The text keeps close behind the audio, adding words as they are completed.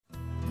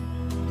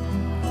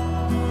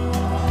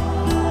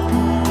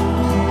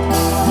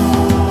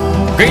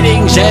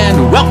Greetings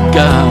and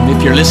welcome.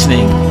 If you're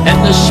listening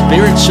and the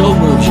Spirit so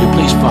moves you,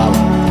 please follow.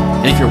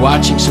 And if you're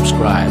watching,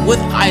 subscribe. With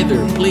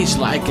either, please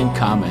like and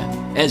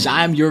comment, as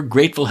I'm your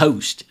grateful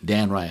host,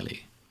 Dan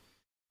Riley.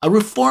 A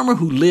reformer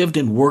who lived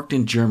and worked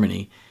in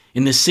Germany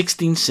in the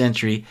 16th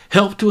century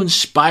helped to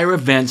inspire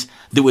events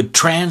that would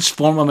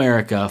transform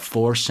America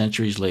 4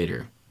 centuries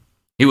later.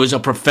 He was a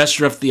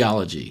professor of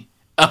theology,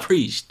 a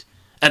priest,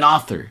 an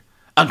author,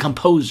 a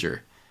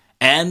composer,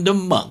 and a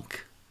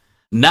monk.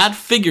 Not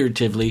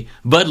figuratively,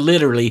 but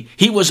literally,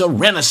 he was a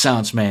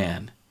Renaissance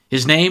man.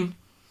 His name?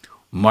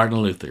 Martin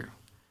Luther.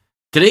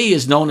 Today he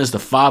is known as the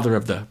father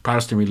of the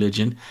Protestant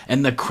religion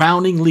and the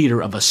crowning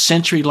leader of a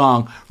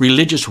century-long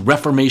religious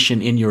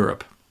reformation in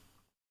Europe.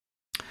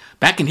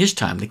 Back in his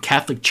time, the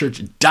Catholic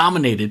Church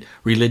dominated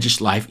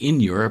religious life in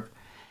Europe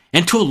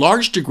and to a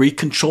large degree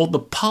controlled the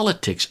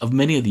politics of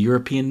many of the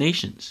European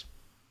nations.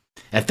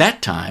 At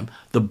that time,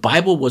 the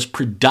Bible was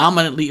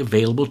predominantly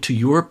available to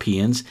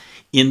Europeans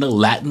in the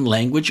Latin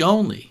language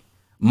only.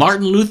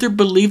 Martin Luther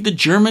believed the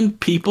German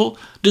people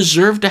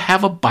deserved to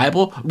have a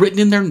Bible written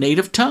in their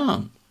native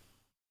tongue.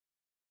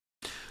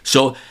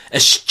 So,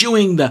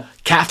 eschewing the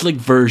Catholic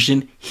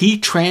version, he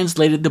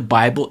translated the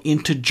Bible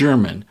into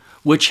German,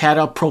 which had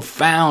a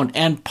profound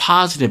and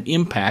positive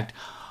impact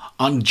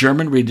on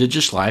German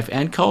religious life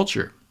and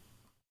culture.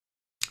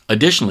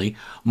 Additionally,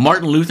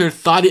 Martin Luther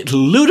thought it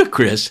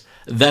ludicrous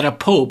that a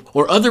pope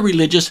or other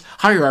religious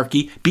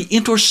hierarchy be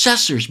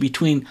intercessors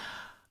between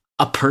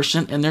a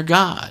person and their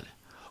God.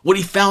 What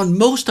he found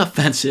most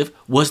offensive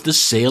was the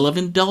sale of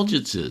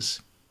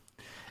indulgences.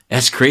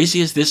 As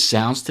crazy as this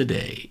sounds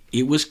today,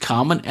 it was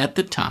common at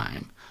the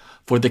time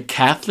for the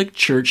Catholic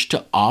Church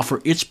to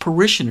offer its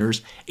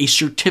parishioners a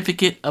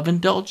certificate of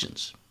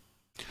indulgence.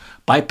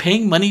 By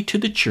paying money to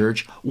the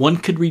church, one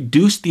could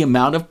reduce the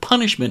amount of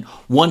punishment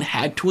one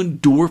had to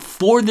endure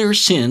for their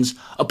sins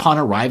upon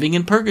arriving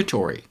in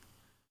purgatory.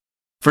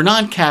 For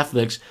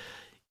non-Catholics,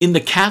 in the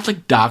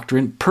Catholic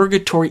doctrine,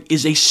 purgatory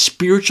is a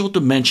spiritual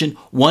dimension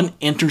one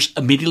enters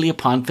immediately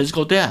upon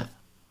physical death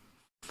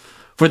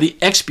for the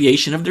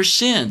expiation of their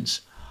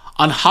sins.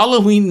 On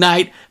Halloween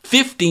night,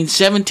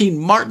 1517,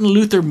 Martin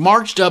Luther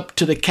marched up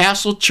to the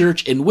Castle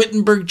Church in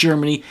Wittenberg,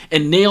 Germany,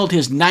 and nailed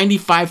his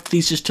 95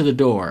 Theses to the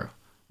door,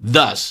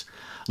 thus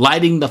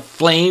lighting the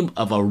flame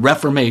of a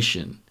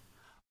Reformation.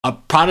 A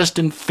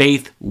Protestant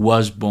faith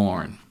was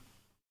born.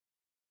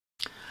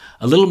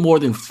 A little more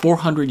than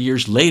 400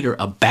 years later,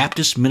 a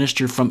Baptist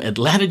minister from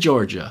Atlanta,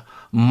 Georgia,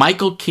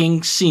 Michael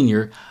King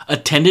Sr.,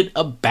 attended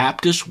a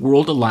Baptist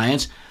World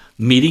Alliance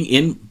meeting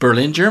in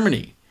Berlin,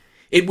 Germany.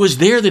 It was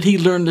there that he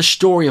learned the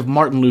story of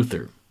Martin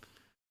Luther.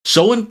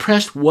 So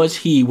impressed was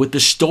he with the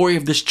story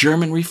of this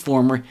German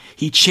reformer,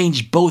 he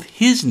changed both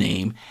his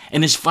name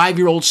and his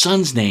 5-year-old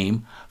son's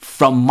name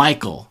from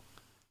Michael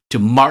to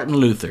Martin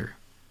Luther,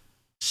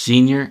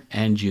 Sr.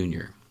 and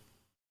Jr.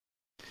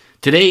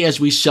 Today, as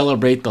we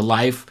celebrate the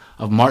life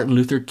of Martin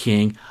Luther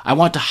King, I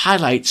want to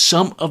highlight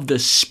some of the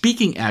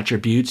speaking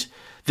attributes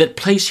that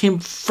place him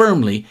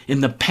firmly in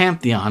the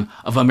pantheon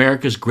of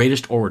America's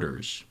greatest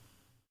orators.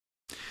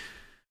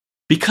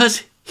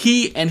 Because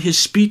he and his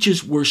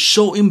speeches were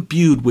so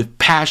imbued with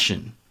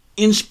passion,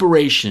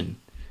 inspiration,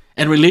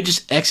 and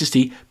religious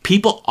ecstasy,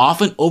 people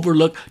often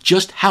overlook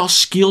just how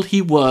skilled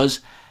he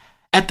was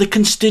at the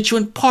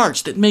constituent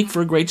parts that make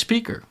for a great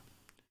speaker.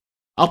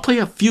 I'll play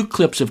a few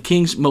clips of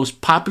King's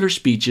most popular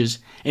speeches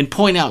and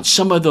point out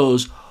some of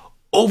those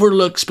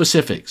overlooked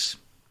specifics.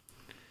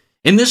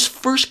 In this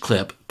first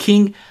clip,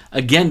 King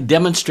again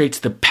demonstrates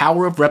the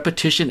power of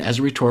repetition as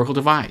a rhetorical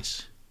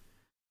device.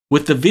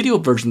 With the video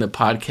version of the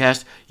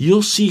podcast,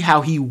 you'll see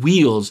how he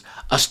wields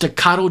a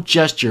staccato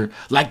gesture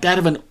like that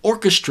of an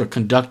orchestra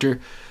conductor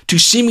to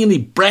seemingly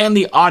brand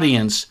the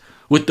audience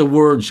with the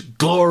words,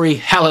 "Glory,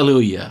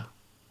 hallelujah."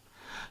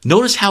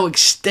 Notice how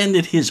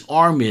extended his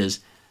arm is.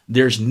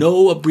 There's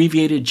no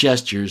abbreviated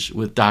gestures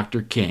with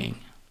Dr. King.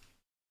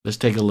 Let's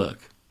take a look.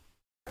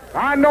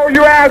 I know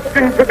you're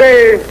asking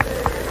today,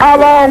 how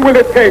long will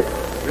it take?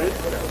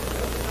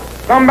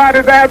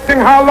 Somebody's asking,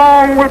 how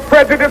long will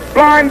prejudice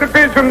blind the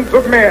visions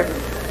of men?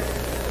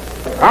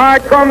 I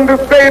come to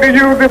say to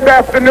you this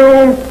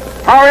afternoon,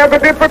 however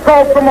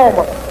difficult the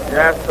moment,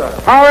 yes,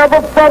 sir,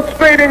 however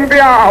frustrating the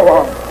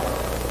hour,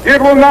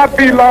 it will not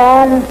be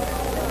long,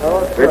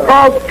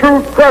 because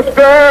truth crushed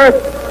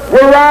earth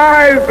will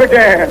rise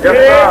again. Yes,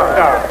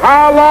 sir.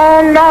 How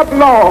long? Not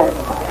long.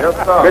 Yes,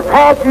 sir.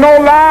 Because no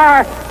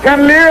lie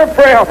can live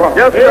forever.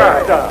 Yes,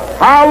 sir.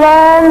 How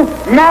long?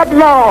 Not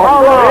long.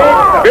 How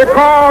long?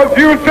 Because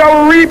you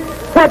shall reap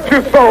what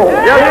you sow.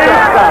 Yes,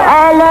 sir.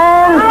 How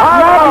long?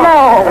 Not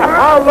long.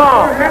 How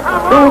long?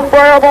 Truth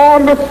forever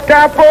on the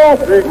scaffold,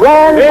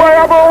 wrong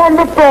forever on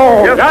the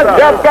throne. Yes,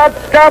 yet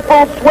that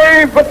scaffold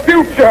sways the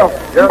future.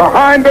 Yes.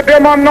 Behind the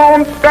dim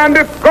unknown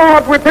standeth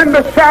God within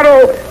the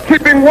shadow,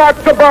 keeping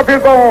watch above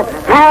his own.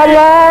 How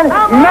long?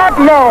 Not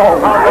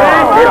long.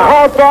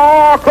 Because the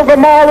arc of the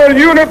moral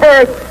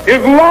universe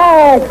is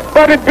long,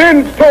 but it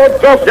bends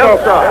toward justice.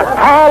 Yes,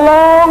 how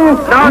long?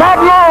 Not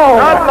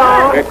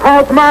long.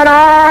 Because mine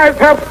eyes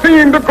have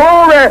seen the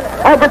glory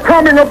of the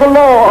coming of the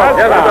Lord.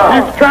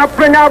 He's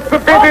trampling out the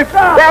vintage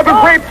where the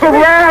grapes of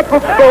wrath are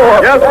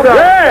stored.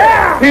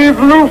 He's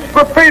loosed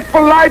the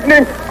fateful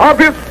lightning of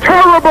his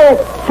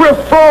terrible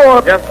swift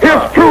sword.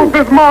 His truth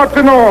is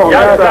marching on.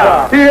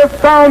 He has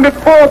sounded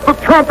forth the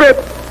trumpet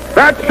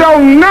that shall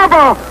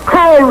never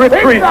call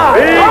retreat.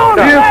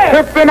 He is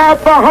sifting out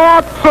the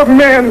hearts of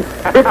men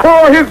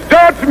before his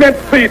judgment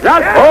seat.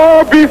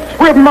 Oh, be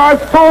swift, my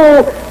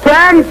soul, to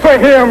answer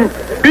him.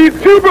 Be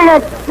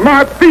jubilant,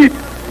 my feet.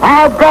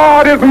 Our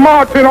God is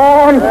marching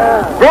on.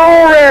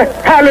 Glory,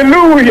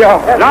 hallelujah.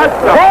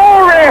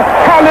 Glory,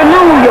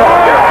 hallelujah.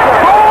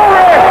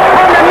 Glory,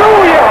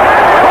 hallelujah.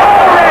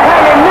 Glory,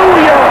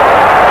 hallelujah.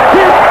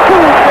 His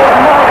truth is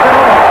marching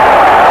on.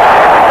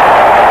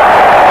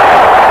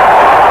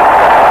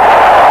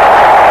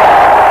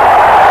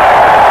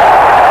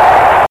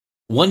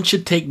 One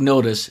should take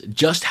notice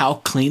just how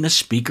clean a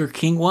speaker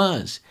King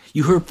was.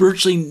 You heard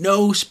virtually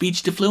no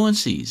speech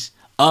defluencies.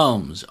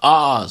 Ums,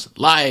 ahs,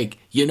 like,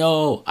 you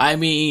know, I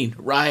mean,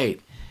 right.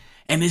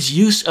 And his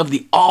use of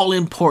the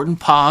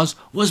all-important pause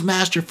was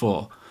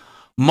masterful.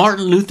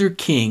 Martin Luther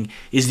King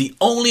is the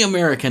only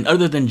American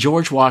other than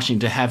George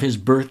Washington to have his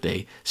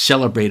birthday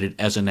celebrated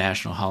as a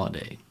national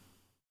holiday.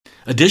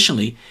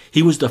 Additionally,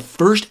 he was the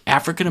first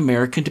African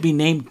American to be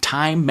named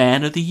Time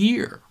Man of the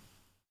Year.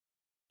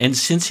 And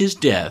since his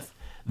death,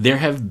 there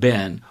have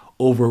been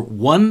over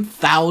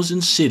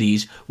 1,000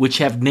 cities which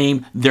have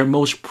named their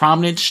most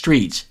prominent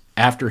streets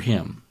after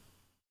him.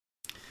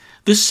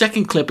 This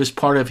second clip is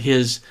part of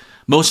his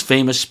most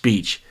famous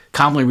speech,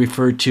 commonly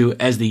referred to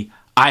as the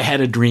I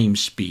Had a Dream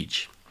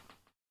speech.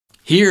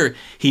 Here,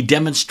 he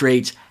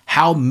demonstrates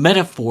how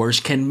metaphors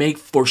can make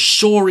for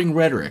soaring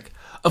rhetoric.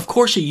 Of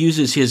course, he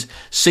uses his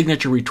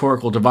signature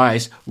rhetorical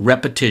device,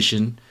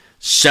 repetition,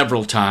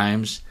 several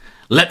times.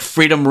 Let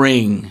freedom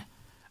ring.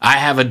 I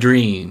have a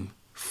dream.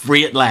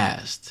 Free at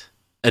last.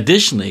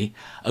 Additionally,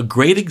 a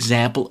great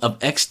example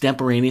of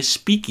extemporaneous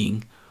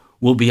speaking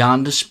will be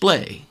on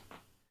display.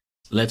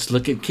 Let's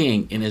look at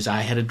King in his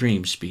I Had a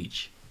Dream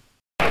speech.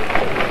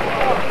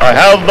 I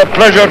have the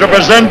pleasure to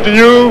present to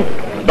you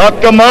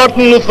Dr.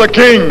 Martin Luther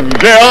King,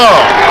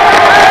 Jr.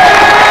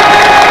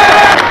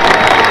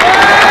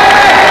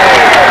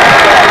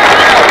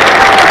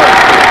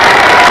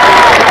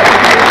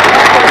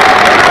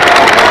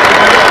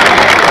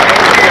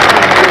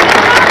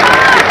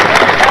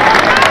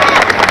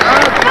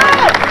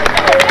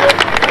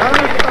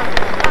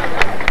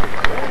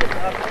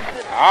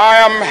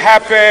 I am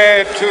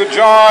happy to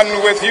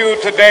join with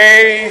you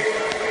today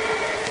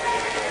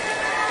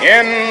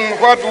in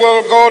what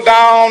will go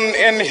down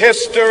in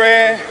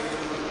history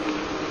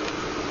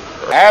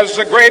as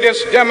the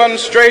greatest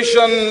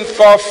demonstration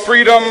for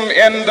freedom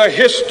in the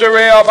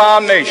history of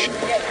our nation.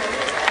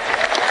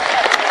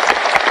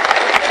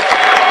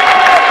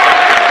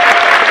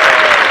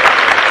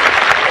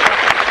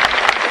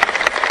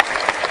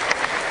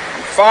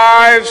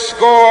 Five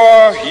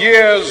score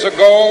years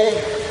ago,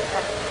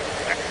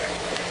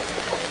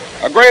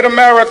 a great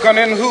American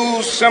in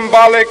whose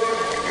symbolic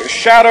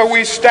shadow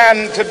we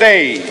stand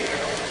today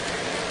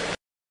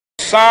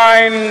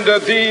signed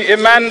the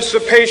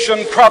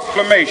Emancipation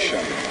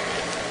Proclamation.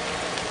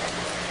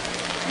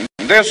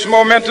 This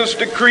momentous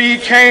decree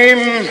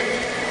came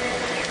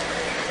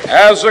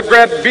as a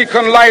great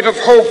beacon light of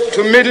hope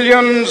to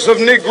millions of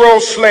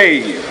Negro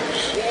slaves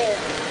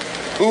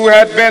who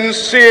had been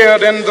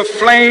seared in the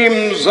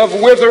flames of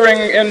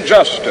withering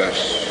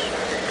injustice.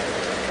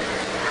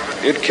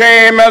 It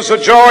came as a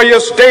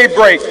joyous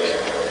daybreak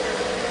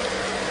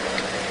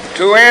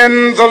to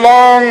end the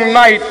long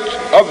night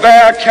of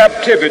their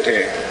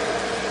captivity.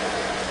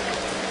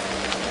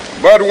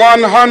 But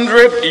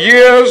 100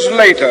 years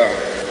later,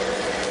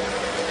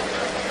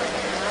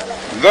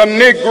 the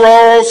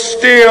Negro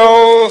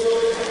still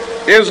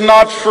is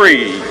not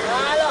free.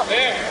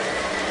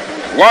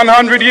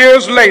 100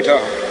 years later,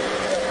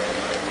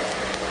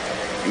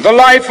 the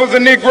life of the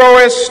Negro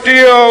is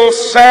still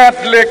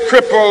sadly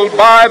crippled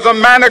by the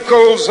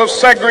manacles of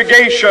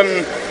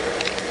segregation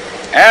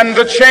and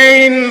the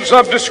chains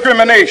of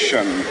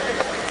discrimination.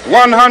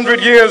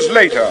 100 years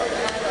later,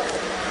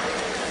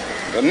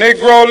 the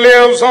Negro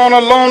lives on a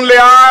lonely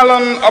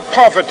island of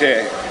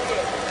poverty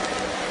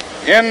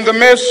in the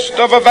midst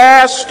of a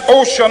vast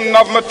ocean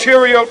of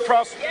material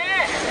prosperity.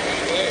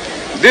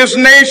 This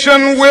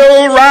nation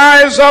will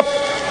rise up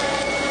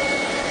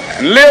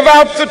and live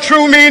out the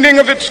true meaning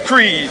of its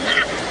creed.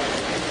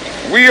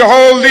 We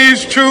hold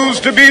these truths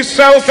to be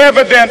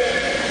self-evident,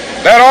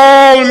 that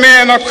all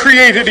men are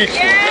created equal.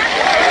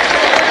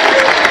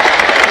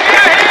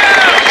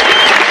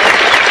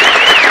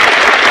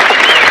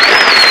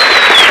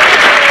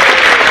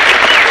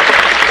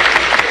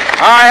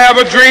 I have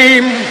a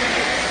dream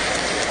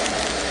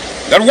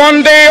that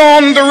one day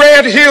on the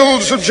red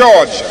hills of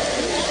Georgia,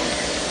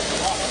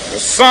 the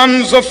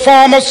sons of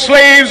former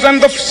slaves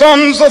and the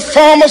sons of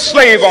former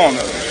slave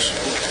owners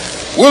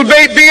will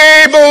be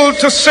able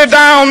to sit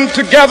down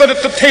together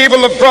at the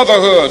table of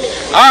brotherhood.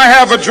 I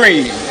have a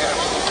dream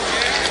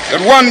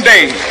that one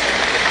day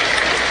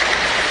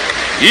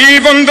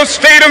Even the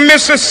state of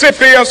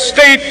Mississippi, a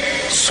state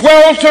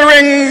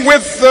sweltering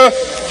with the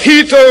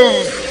heat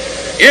of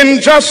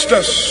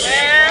injustice,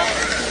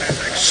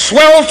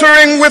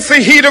 sweltering with the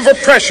heat of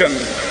oppression,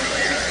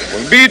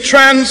 will be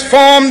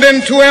transformed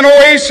into an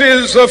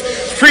oasis of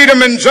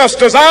freedom and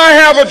justice. I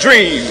have a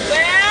dream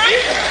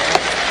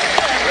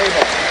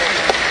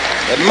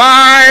that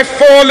my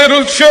 4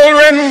 little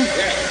children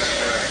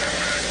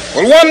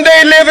will one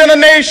day live in a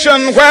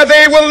nation where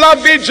they will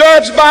not be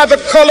judged by the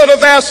color of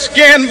their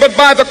skin, but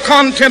by the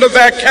content of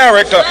their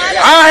character.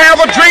 I have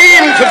a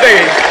dream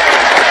today.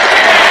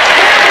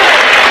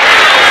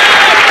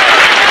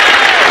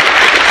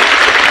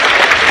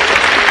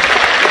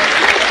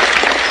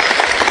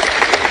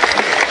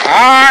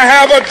 I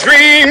have a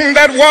dream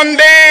that one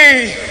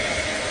day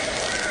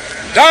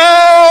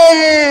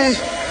down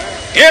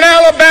in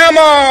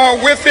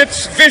Alabama, with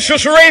its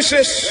vicious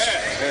racists,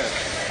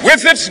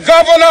 with its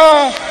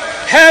governor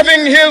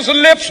having his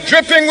lips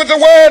dripping with the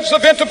words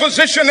of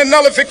interposition and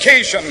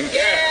nullification.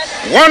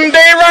 One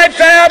day right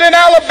there in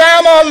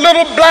Alabama,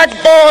 little black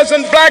boys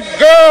and black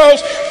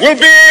girls will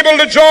be able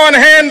to join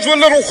hands with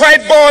little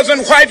white boys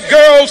and white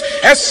girls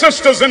as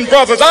sisters and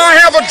brothers. I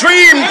have a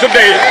dream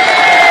today.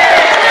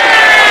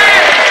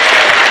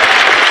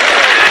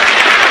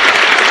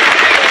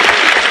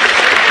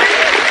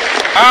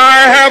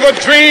 I have a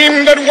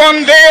dream that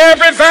one day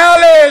every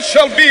valley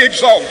shall be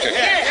exalted,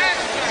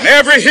 and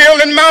every hill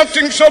and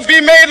mountain shall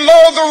be made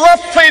low. The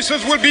rough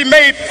places will be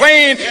made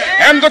plain,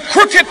 and the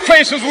crooked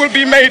places will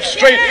be made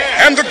straight.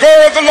 And the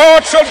glory of the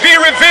Lord shall be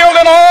revealed,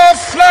 and all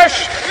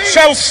flesh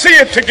shall see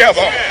it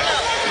together.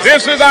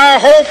 This is our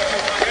hope.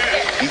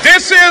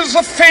 This is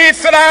a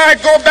faith that I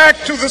go back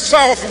to the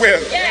South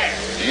with.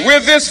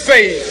 With this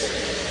faith,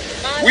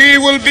 we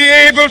will be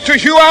able to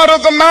hew out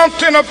of the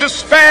mountain of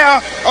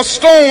despair a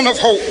stone of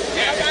hope.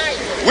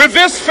 With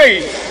this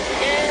faith,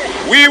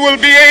 we will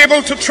be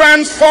able to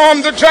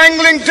transform the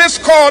jangling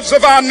discords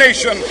of our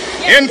nation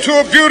into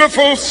a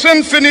beautiful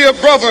symphony of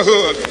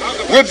brotherhood.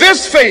 With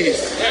this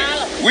faith,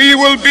 we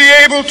will be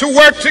able to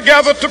work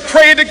together, to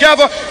pray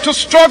together, to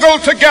struggle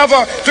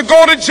together, to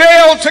go to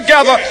jail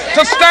together,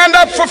 to stand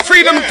up for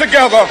freedom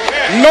together,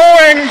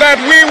 knowing that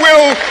we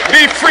will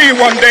be free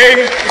one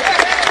day.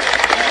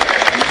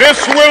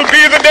 This will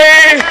be the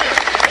day.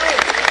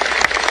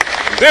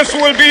 This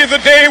will be the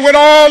day when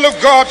all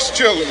of God's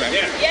children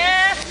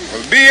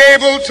will be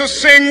able to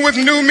sing with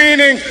new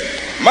meaning,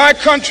 "My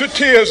country,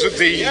 tears of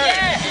thee.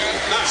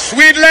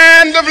 Sweet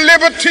land of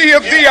liberty,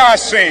 of thee I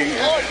sing.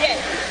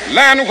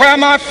 Land where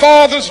my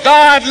fathers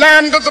died,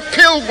 land of the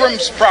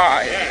pilgrim's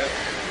pride.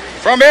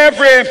 From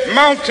every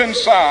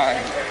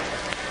mountainside,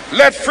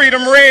 let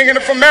freedom ring. And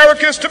if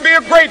America is to be a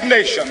great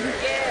nation,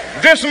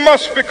 this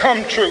must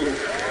become true.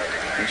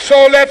 And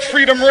so let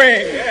freedom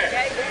ring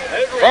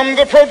from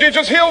the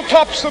prodigious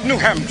hilltops of New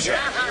Hampshire.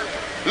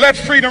 Let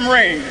freedom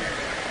ring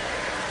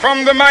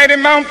from the mighty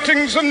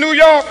mountains of New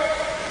York.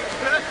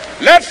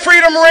 Let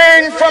freedom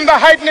ring from the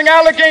heightening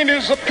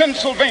Alleghenies of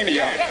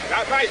Pennsylvania.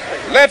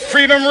 Let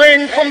freedom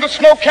ring from the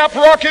snow-capped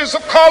Rockies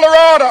of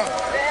Colorado.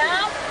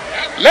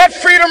 Let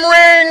freedom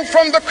ring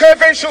from the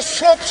curvaceous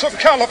slopes of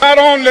California. Not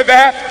only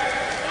that,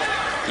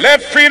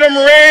 let freedom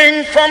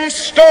ring from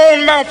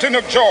Stone Mountain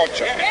of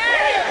Georgia.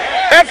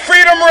 Let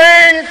freedom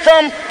ring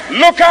from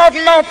Lookout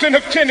Mountain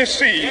of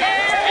Tennessee.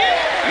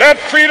 Let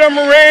freedom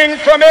ring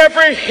from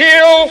every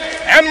hill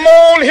and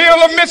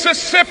molehill of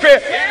Mississippi,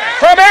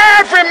 from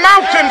every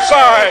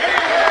mountainside.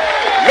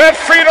 Let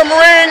freedom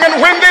ring,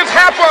 and when this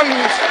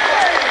happens,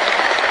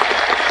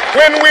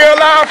 when we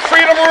allow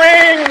freedom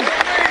ring,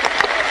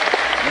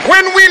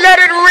 when we let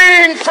it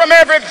ring from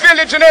every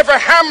village and every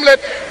hamlet,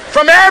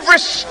 from every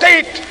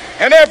state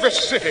and every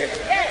city,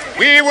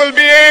 we will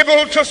be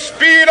able to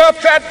speed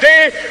up that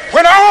day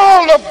when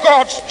all of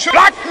God's children,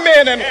 black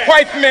men and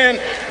white men,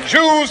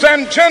 Jews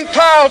and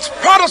Gentiles,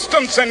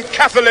 Protestants and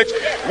Catholics,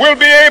 will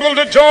be able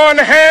to join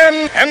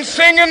hands and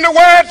sing in the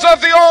words of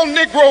the old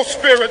Negro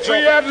spiritual.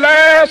 Free at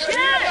last,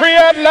 free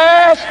at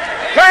last.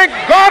 Thank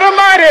God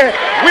Almighty,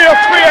 we are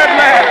free at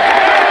last.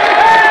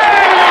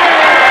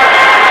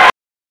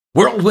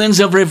 Whirlwinds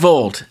of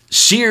revolt,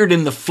 seared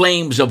in the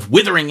flames of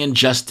withering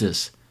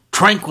injustice,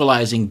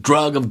 tranquilizing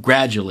drug of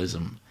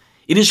gradualism.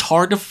 It is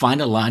hard to find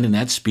a line in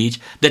that speech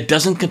that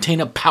doesn't contain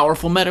a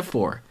powerful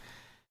metaphor.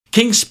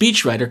 King's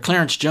speechwriter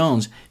Clarence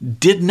Jones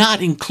did not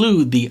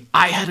include the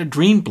 "I had a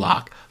dream"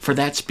 block for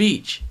that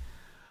speech.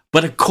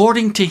 But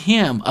according to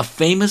him, a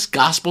famous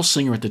gospel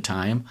singer at the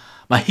time,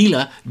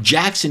 Mahalia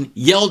Jackson,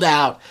 yelled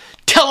out,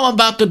 "Tell him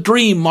about the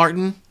dream,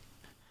 Martin."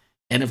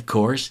 And of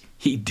course,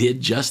 he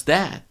did just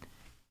that,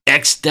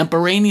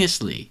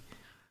 extemporaneously.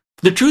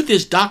 The truth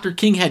is, Dr.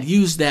 King had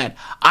used that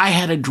 "I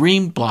had a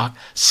dream" block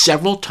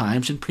several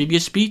times in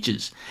previous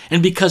speeches.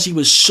 And because he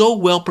was so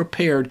well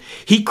prepared,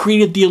 he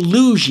created the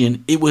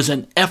illusion it was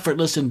an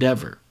effortless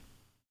endeavor.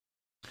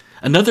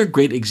 Another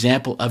great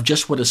example of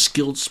just what a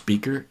skilled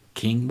speaker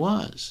King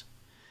was.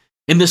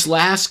 In this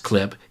last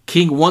clip,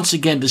 King once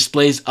again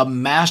displays a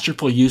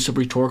masterful use of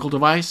rhetorical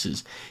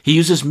devices. He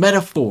uses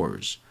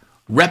metaphors,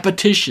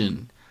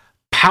 repetition,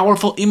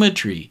 powerful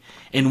imagery,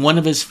 and one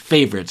of his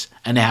favorites,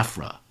 an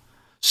afro.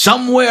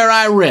 Somewhere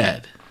I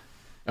read.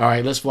 All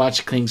right, let's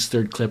watch King's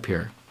third clip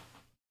here.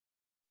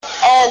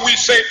 All we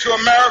say to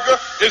America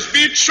is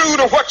be true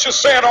to what you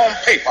said on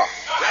paper.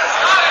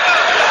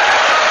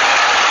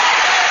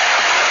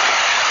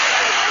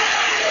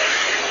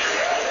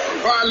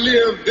 If I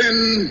lived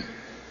in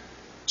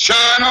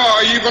China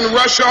or even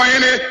Russia or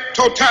any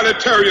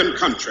totalitarian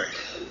country,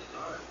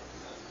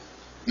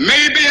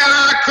 maybe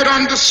I could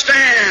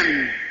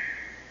understand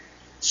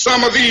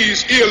some of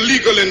these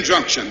illegal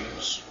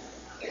injunctions.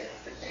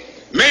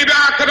 Maybe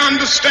I could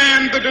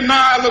understand the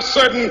denial of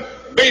certain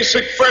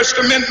basic First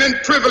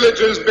Amendment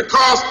privileges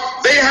because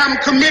they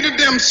haven't committed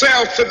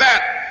themselves to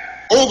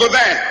that over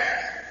there.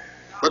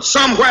 But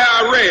somewhere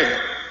I read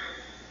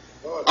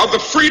of the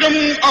freedom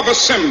of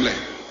assembly.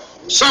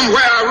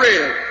 Somewhere I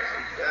read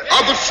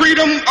of the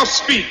freedom of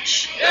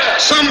speech.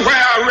 Somewhere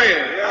I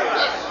read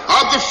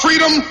of the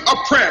freedom of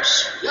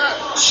press.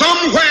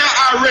 Somewhere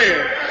I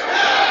read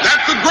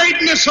that the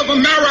greatness of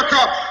America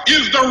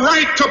is the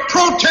right to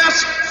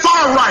protest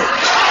far right.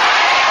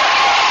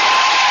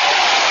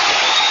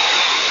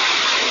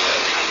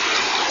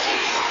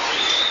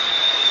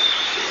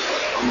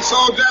 And so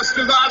just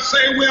as I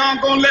say we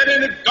aren't going to let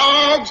any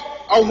dogs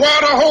or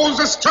water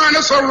hoses turn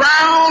us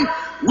around,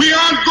 we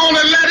aren't going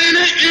to let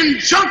any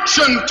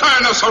injunction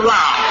turn us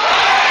around.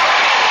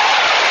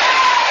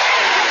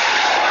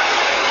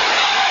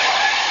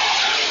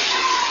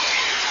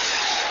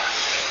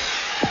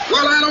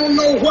 Well, I don't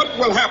know what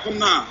will happen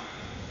now.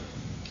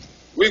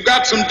 We've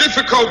got some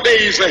difficult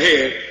days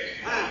ahead.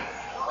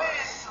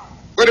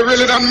 But it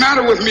really doesn't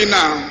matter with me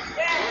now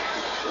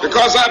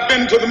because I've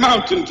been to the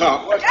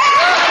mountaintop.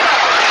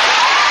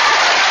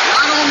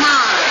 I don't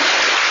mind.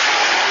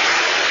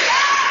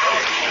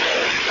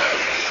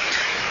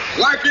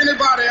 Like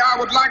anybody, I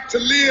would like to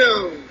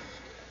live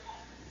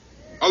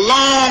a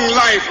long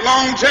life.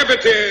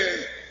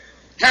 Longevity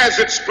has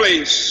its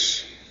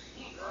place.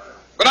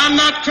 But I'm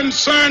not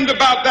concerned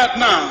about that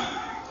now.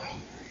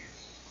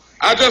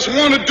 I just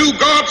want to do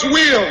God's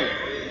will.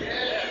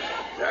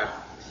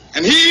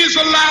 And He's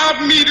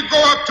allowed me to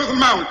go up to the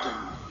mountain.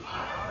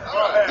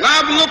 And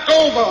I've looked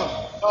over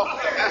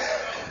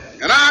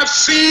and I've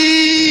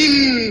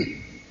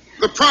seen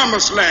the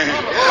promised land.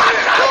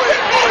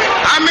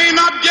 I may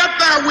not get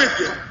there with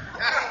you,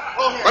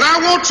 but I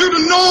want you to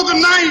know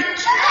tonight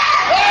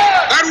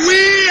that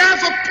we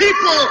as a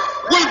people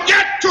will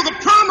get to the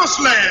promised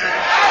land.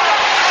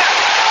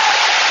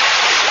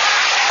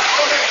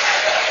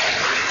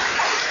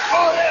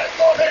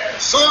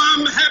 So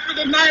I'm happy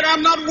tonight.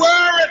 I'm not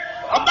worried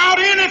about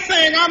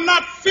anything. I'm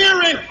not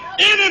fearing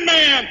any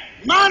man.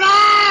 Mine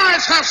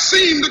eyes have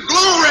seen the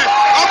glory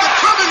of the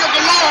coming of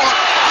the Lord.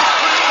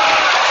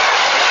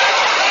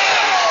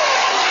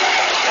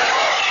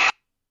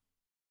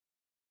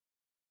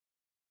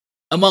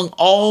 Among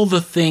all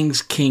the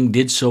things King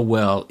did so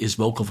well is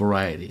vocal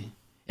variety.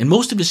 In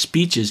most of his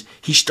speeches,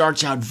 he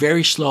starts out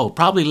very slow,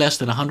 probably less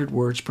than 100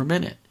 words per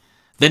minute.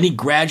 Then he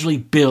gradually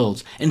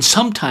builds and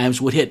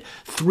sometimes would hit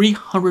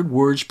 300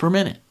 words per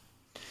minute.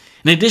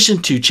 In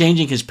addition to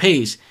changing his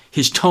pace,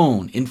 his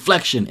tone,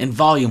 inflection, and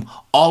volume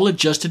all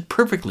adjusted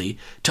perfectly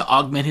to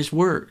augment his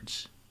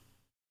words.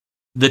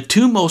 The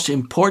two most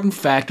important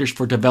factors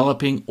for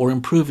developing or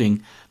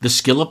improving the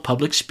skill of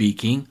public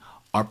speaking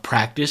are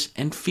practice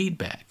and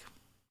feedback.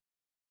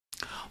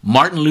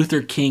 Martin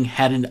Luther King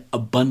had an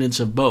abundance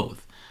of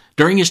both.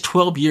 During his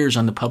 12 years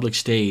on the public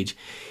stage,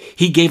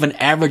 he gave an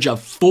average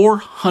of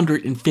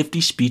 450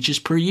 speeches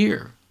per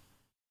year.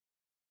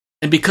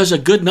 And because a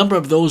good number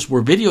of those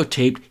were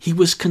videotaped, he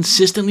was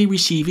consistently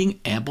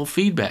receiving ample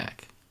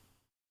feedback.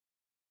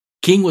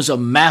 King was a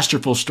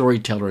masterful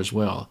storyteller as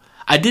well.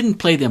 I didn't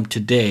play them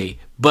today,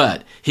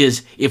 but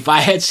his If I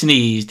Had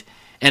Sneezed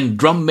and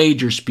Drum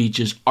Major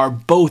speeches are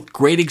both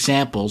great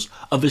examples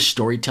of his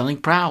storytelling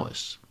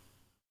prowess.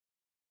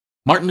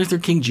 Martin Luther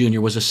King Jr.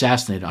 was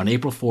assassinated on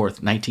April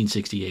 4th,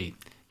 1968.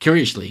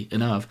 Curiously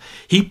enough,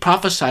 he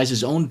prophesied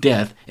his own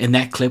death in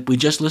that clip we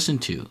just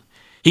listened to.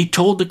 He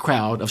told the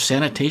crowd of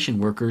sanitation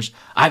workers,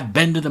 "I've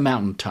been to the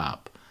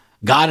mountaintop.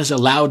 God has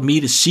allowed me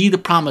to see the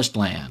promised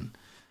land.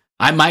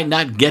 I might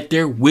not get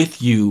there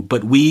with you,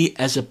 but we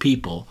as a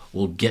people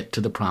will get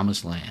to the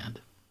promised land."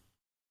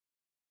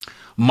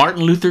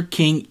 Martin Luther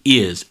King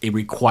is a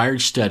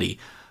required study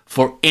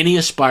for any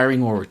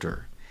aspiring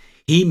orator.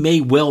 He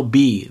may well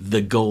be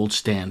the gold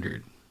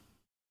standard.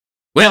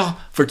 Well,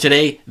 for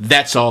today,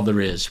 that's all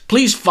there is.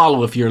 Please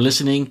follow if you're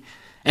listening,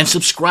 and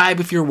subscribe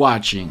if you're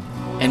watching.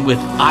 And with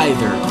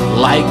either,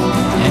 like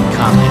and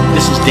comment.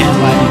 This is Dan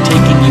Riley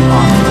taking you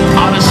on the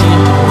Odyssey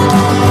into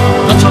Order.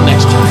 Until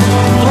next time,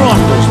 throw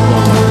off those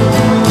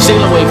rollers,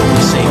 sail away from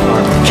the safe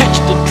harbor, catch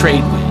the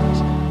trade winds.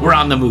 We're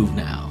on the move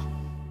now.